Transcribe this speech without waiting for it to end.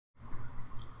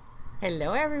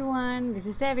Hello everyone, this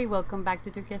is Evie. Welcome back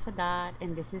to Turquesadot,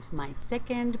 and this is my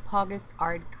second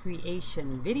pawgustart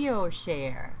creation video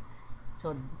share.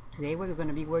 So today we're going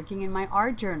to be working in my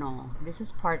art journal. This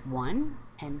is part 1,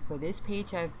 and for this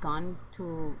page I've gone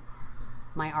to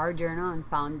my art journal and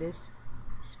found this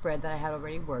spread that I had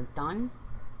already worked on,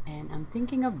 and I'm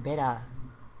thinking of Betta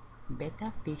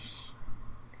Fish.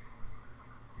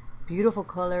 Beautiful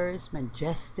colors,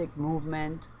 majestic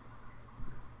movement,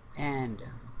 and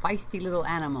feisty little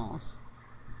animals.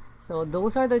 So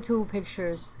those are the two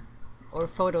pictures or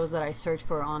photos that I searched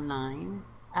for online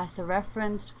as a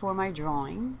reference for my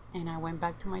drawing, and I went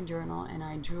back to my journal and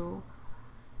I drew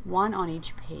one on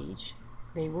each page.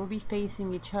 They will be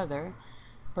facing each other,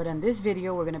 but in this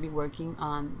video we're going to be working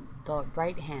on the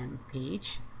right hand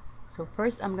page. So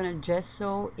first I'm going to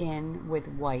gesso in with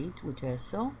white with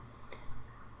gesso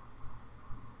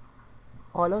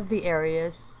all of the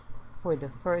areas for the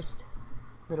first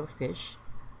little fish,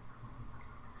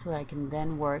 so that I can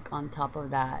then work on top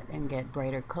of that and get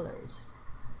brighter colors.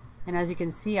 And as you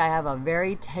can see, I have a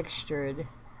very textured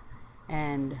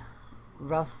and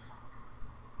rough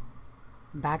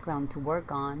background to work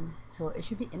on, so it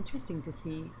should be interesting to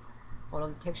see all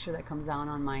of the texture that comes down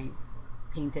on my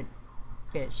painted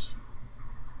fish.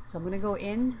 So I'm going to go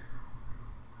in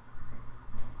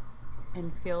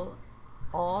and fill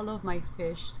all of my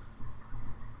fish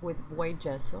with white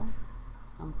gesso.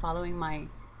 I'm following my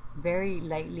very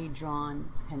lightly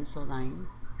drawn pencil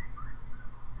lines,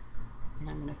 and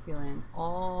I'm going to fill in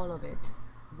all of it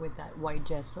with that white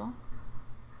gesso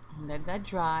and let that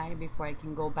dry before I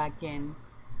can go back in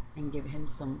and give him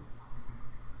some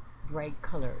bright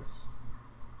colors.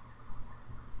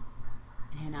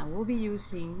 And I will be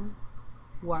using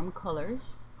warm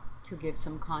colors to give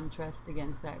some contrast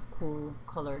against that cool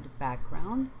colored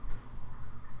background.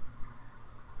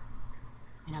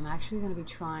 And I'm actually going to be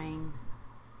trying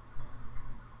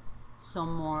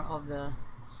some more of the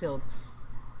silks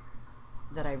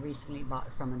that I recently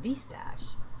bought from a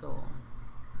D-stash. So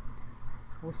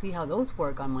we'll see how those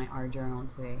work on my art journal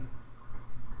today.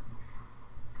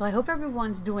 So I hope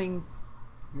everyone's doing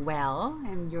well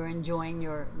and you're enjoying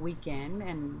your weekend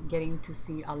and getting to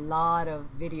see a lot of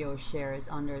video shares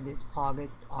under this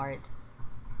pawgustart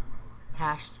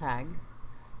hashtag.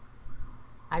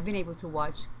 I've been able to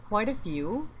watch quite a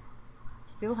few.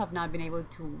 Still have not been able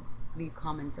to leave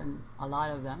comments on a lot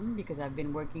of them because I've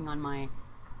been working on my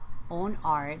own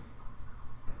art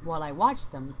while I watch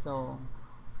them. So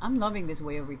I'm loving this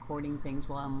way of recording things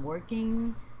while I'm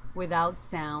working without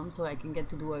sound, so I can get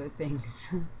to do other things.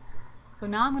 So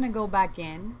now I'm going to go back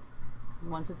in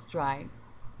once it's dried,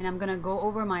 and I'm going to go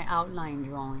over my outline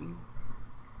drawing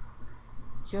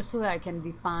just so that I can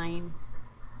define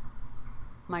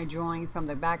my drawing from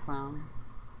the background,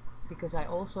 because I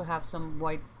also have some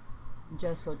white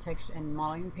gesso texture and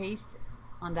modeling paste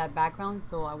on that background,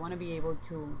 so I want to be able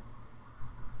to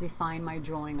define my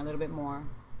drawing a little bit more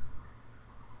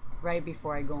right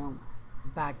before I go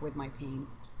back with my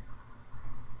paints.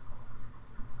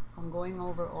 So I'm going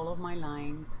over all of my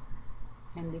lines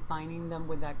and defining them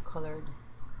with that colored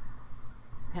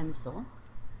pencil,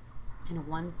 and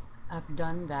once I've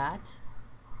done that,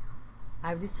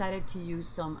 I've decided to use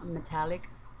some metallic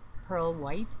pearl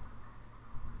white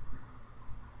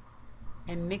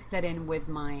and mix that in with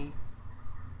my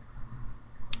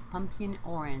pumpkin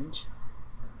orange,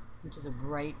 which is a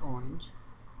bright orange,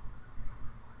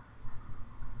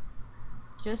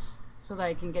 just so that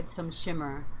I can get some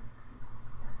shimmer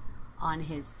on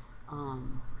his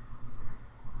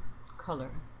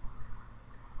color.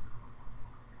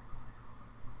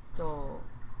 So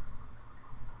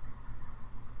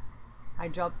I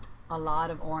dropped a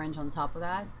lot of orange on top of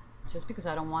that just because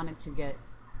I don't want it to get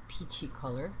peachy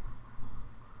color.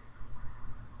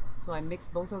 So I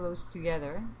mixed both of those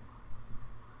together,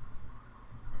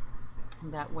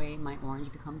 and that way my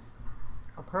orange becomes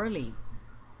a pearly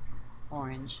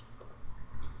orange.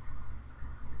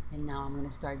 And now I'm going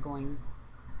to start going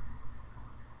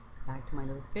back to my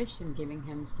little fish and giving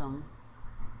him some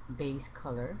base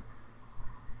color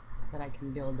that I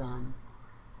can build on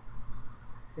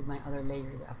with my other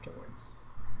layers afterwards.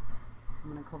 So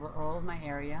I'm going to cover all of my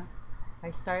area. I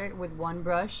started with one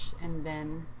brush and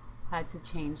then had to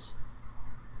change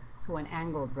to an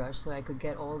angled brush so I could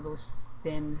get all those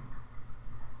thin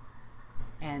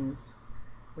ends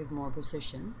with more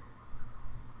precision.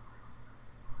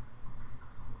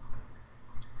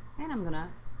 And I'm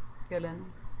gonna fill in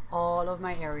all of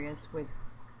my areas with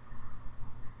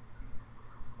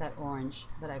that orange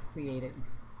that I've created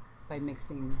by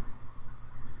mixing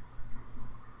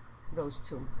those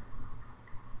two.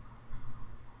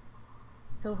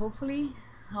 So hopefully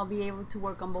I'll be able to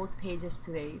work on both pages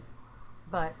today,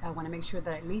 but I want to make sure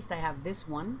that at least I have this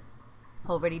one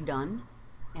already done,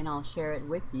 and I'll share it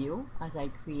with you as I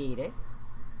create it.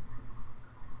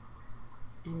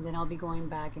 And then I'll be going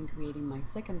back and creating my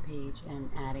second page and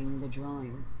adding the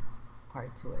drawing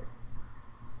part to it.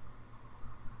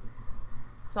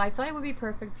 So I thought it would be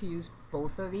perfect to use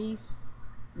both of these,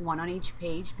 one on each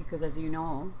page, because as you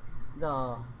know,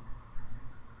 the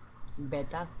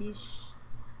Betta Fish,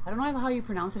 I don't know how you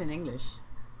pronounce it in English,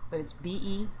 but it's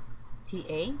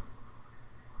B-E-T-A.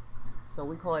 So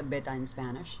we call it Betta in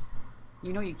Spanish.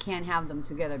 You know, you can't have them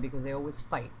together because they always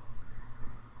fight.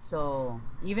 So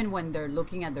even when they're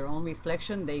looking at their own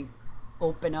reflection, they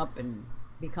open up and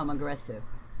become aggressive.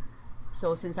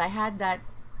 So since I had that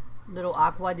little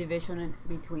aqua division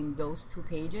between those two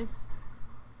pages,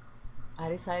 I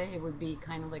decided it would be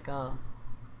kind of like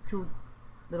two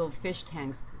little fish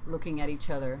tanks looking at each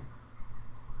other.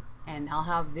 And I'll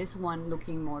have this one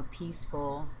looking more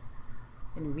peaceful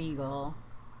and regal,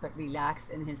 but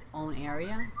relaxed in his own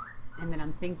area. And then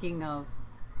I'm thinking of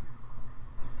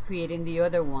creating the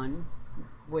other one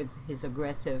with his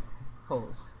aggressive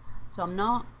pose. So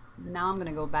now I'm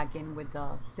gonna go back in with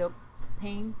the silk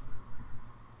paints,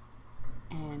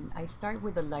 and I start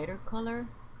with a lighter color,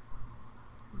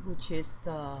 which is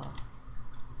the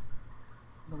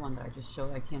one that I just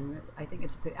showed. I think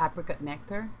it's the apricot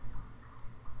nectar,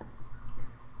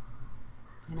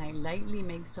 and I lightly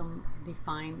make some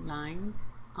defined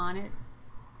lines on it,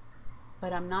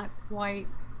 but I'm not quite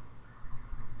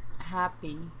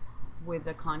happy with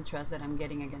the contrast that I'm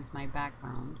getting against my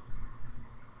background.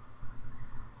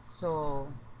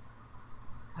 So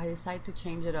I decide to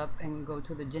change it up and go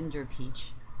to the ginger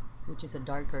peach, which is a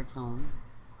darker tone,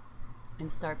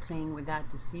 and start playing with that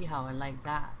to see how I like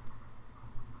that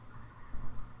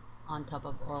on top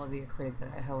of all of the acrylic that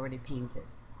I have already painted.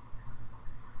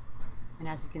 And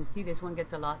as you can see, this one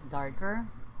gets a lot darker,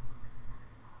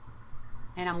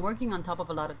 and I'm working on top of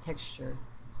a lot of texture,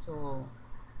 so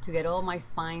to get all my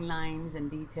fine lines and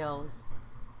details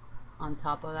on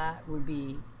top of that would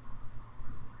be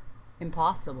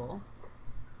impossible,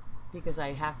 because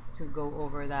I have to go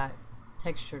over that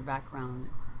textured background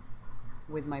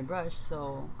with my brush.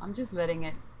 So I'm just letting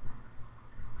it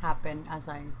happen as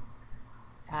I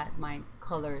add my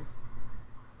colors,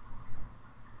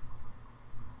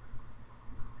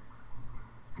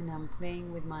 and I'm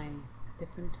playing with my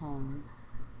different tones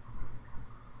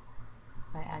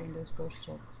by adding those brush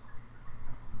strokes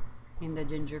in the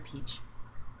ginger peach.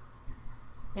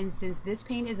 And since this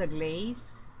paint is a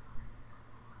glaze,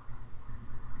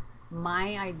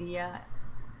 my idea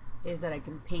is that I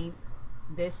can paint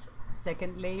this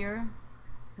second layer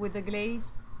with the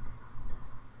glaze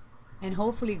and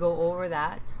hopefully go over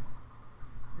that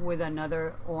with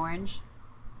another orange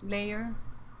layer,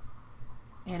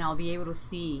 and I'll be able to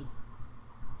see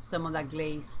some of that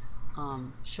glaze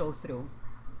show through.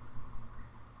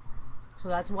 So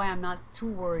that's why I'm not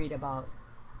too worried about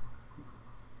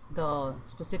the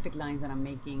specific lines that I'm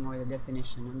making or the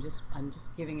definition. I'm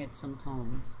just giving it some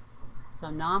tones.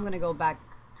 So now I'm going to go back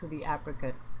to the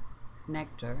apricot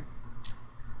nectar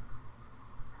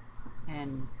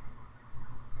and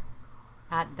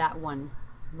add that one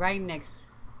right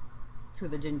next to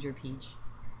the ginger peach.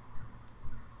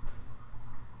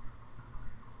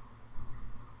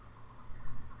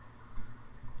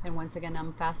 And once again,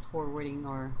 I'm fast forwarding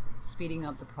or speeding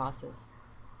up the process,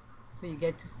 so you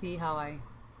get to see how I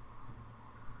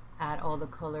add all the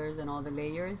colors and all the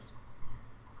layers,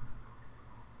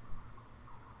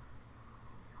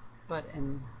 but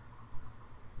in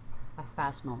a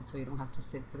fast mode, so you don't have to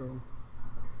sit through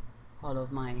all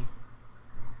of my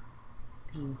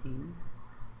painting,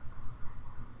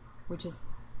 which is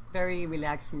very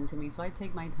relaxing to me. So I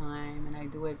take my time and I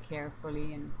do it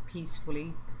carefully and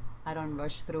peacefully. I don't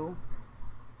rush through.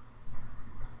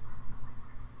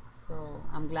 So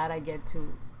I'm glad I get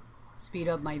to speed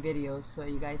up my videos so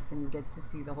you guys can get to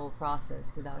see the whole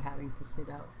process without having to sit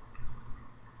out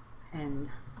and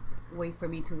wait for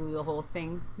me to do the whole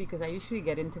thing, because I usually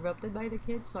get interrupted by the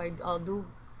kids. So I'll do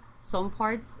some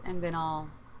parts and then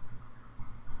I'll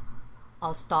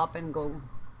stop and go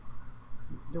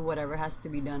do whatever has to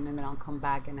be done, and then I'll come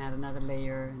back and add another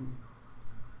layer, and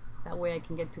that way I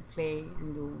can get to play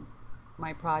and do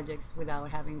my projects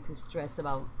without having to stress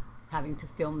about having to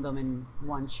film them in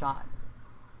one shot.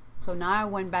 So now I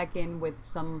went back in with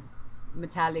some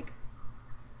metallic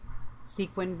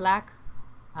sequin black.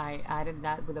 I added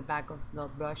that with the back of the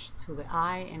brush to the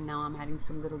eye, and now I'm adding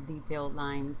some little detailed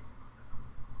lines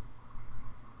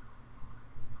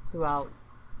throughout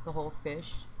the whole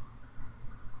fish.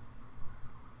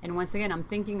 And once again, I'm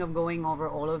thinking of going over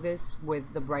all of this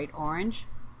with the bright orange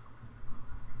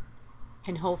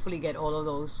and hopefully get all of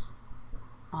those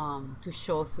to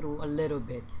show through a little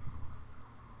bit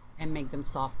and make them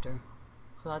softer.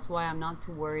 So that's why I'm not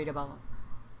too worried about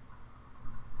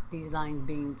these lines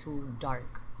being too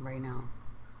dark right now.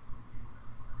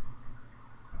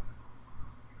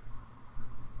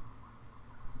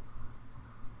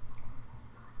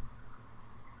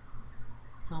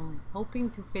 So I'm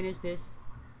hoping to finish this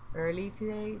early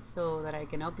today so that I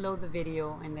can upload the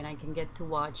video and then I can get to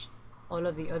watch all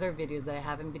of the other videos that I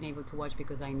haven't been able to watch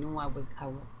because I knew I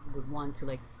would want to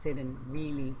like sit and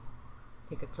really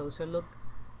take a closer look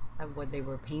at what they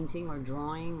were painting or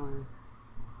drawing or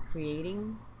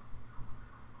creating.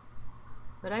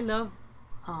 But I love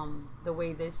the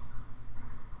way this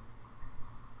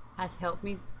has helped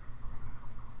me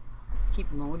keep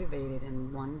motivated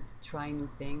and wanting to try new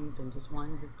things and just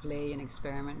wanting to play and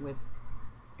experiment with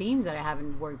themes that I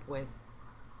haven't worked with,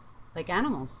 like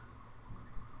animals.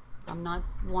 I'm not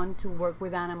one to work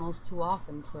with animals too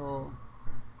often, so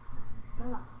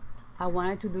I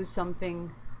wanted to do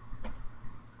something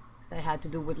that had to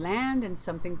do with land and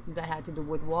something that had to do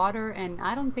with water, and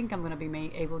I don't think I'm gonna be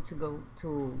able to go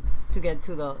to get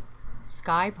to the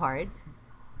sky part,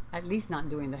 at least not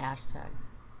during the hashtag.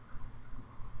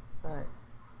 But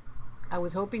I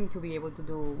was hoping to be able to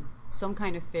do some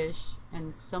kind of fish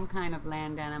and some kind of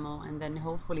land animal and then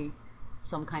hopefully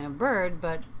some kind of bird,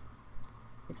 but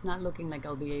it's not looking like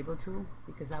I'll be able to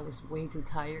because I was way too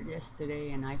tired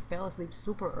yesterday and I fell asleep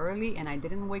super early and I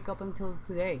didn't wake up until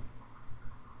today.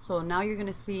 So now you're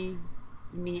gonna see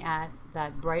me add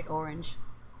that bright orange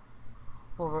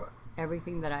over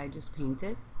everything that I just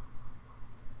painted.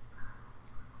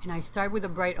 And I start with a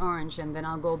bright orange and then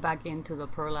I'll go back into the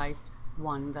pearlized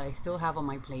one that I still have on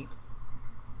my plate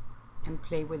and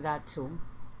play with that too.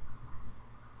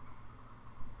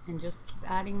 And just keep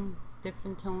adding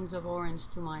different tones of orange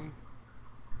to my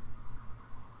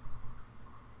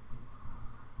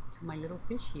little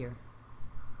fish here.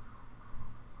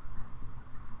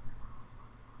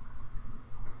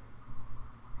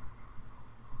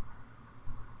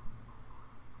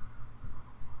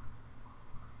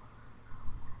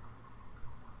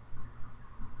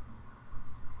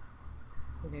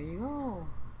 So there you go.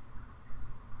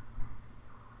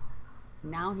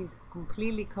 Now he's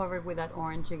completely covered with that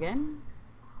orange again.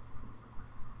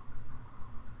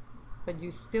 But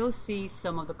you still see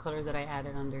some of the colors that I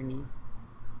added underneath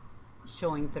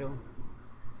showing through.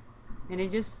 And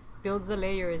it just builds the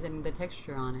layers and the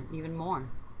texture on it even more.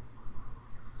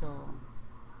 So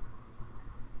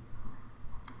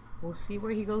we'll see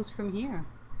where he goes from here.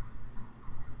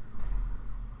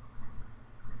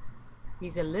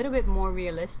 He's a little bit more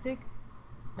realistic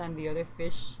than the other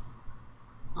fish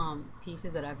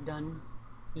pieces that I've done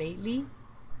lately,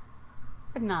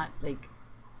 but not like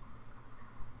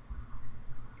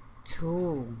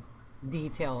too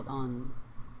detailed on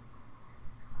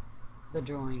the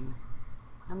drawing.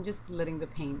 I'm just letting the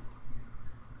paint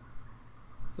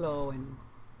flow and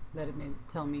letting it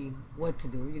tell me what to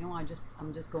do. You know, I'm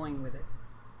just going with it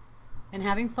and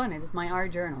having fun. It's my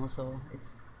art journal, so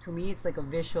it's, to me, it's like a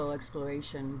visual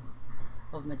exploration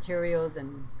of materials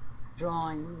and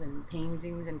drawings and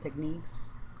paintings and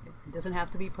techniques. It doesn't have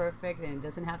to be perfect and it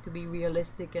doesn't have to be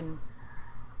realistic and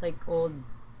like all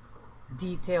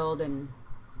detailed and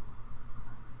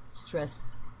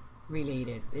stressed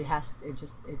related. It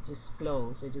just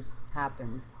flows, it just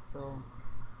happens. So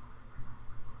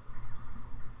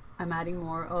I'm adding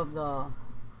more of the,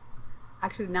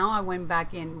 actually now I went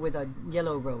back in with a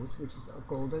yellow rose, which is a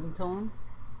golden tone,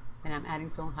 and I'm adding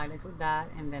some highlights with that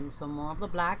and then some more of the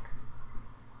black.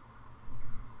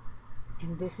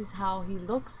 And this is how he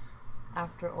looks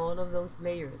after all of those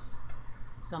layers.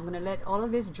 So I'm gonna let all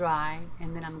of this dry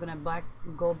and then I'm gonna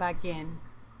go back in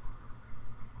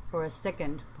for a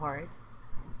second part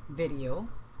video,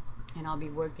 and I'll be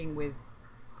working with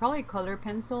probably color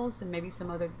pencils and maybe some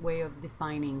other way of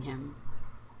defining him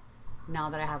now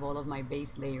that I have all of my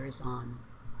base layers on.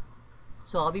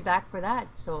 So I'll be back for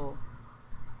that. So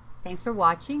thanks for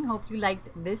watching. Hope you liked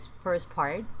this first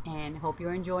part and hope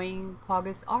you're enjoying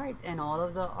pawgustart and all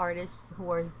of the artists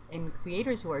who are and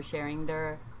creators who are sharing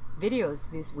their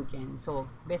videos this weekend. So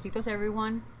besitos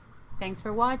everyone. Thanks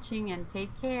for watching and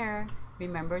take care.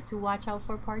 Remember to watch out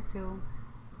for part 2.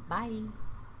 Bye.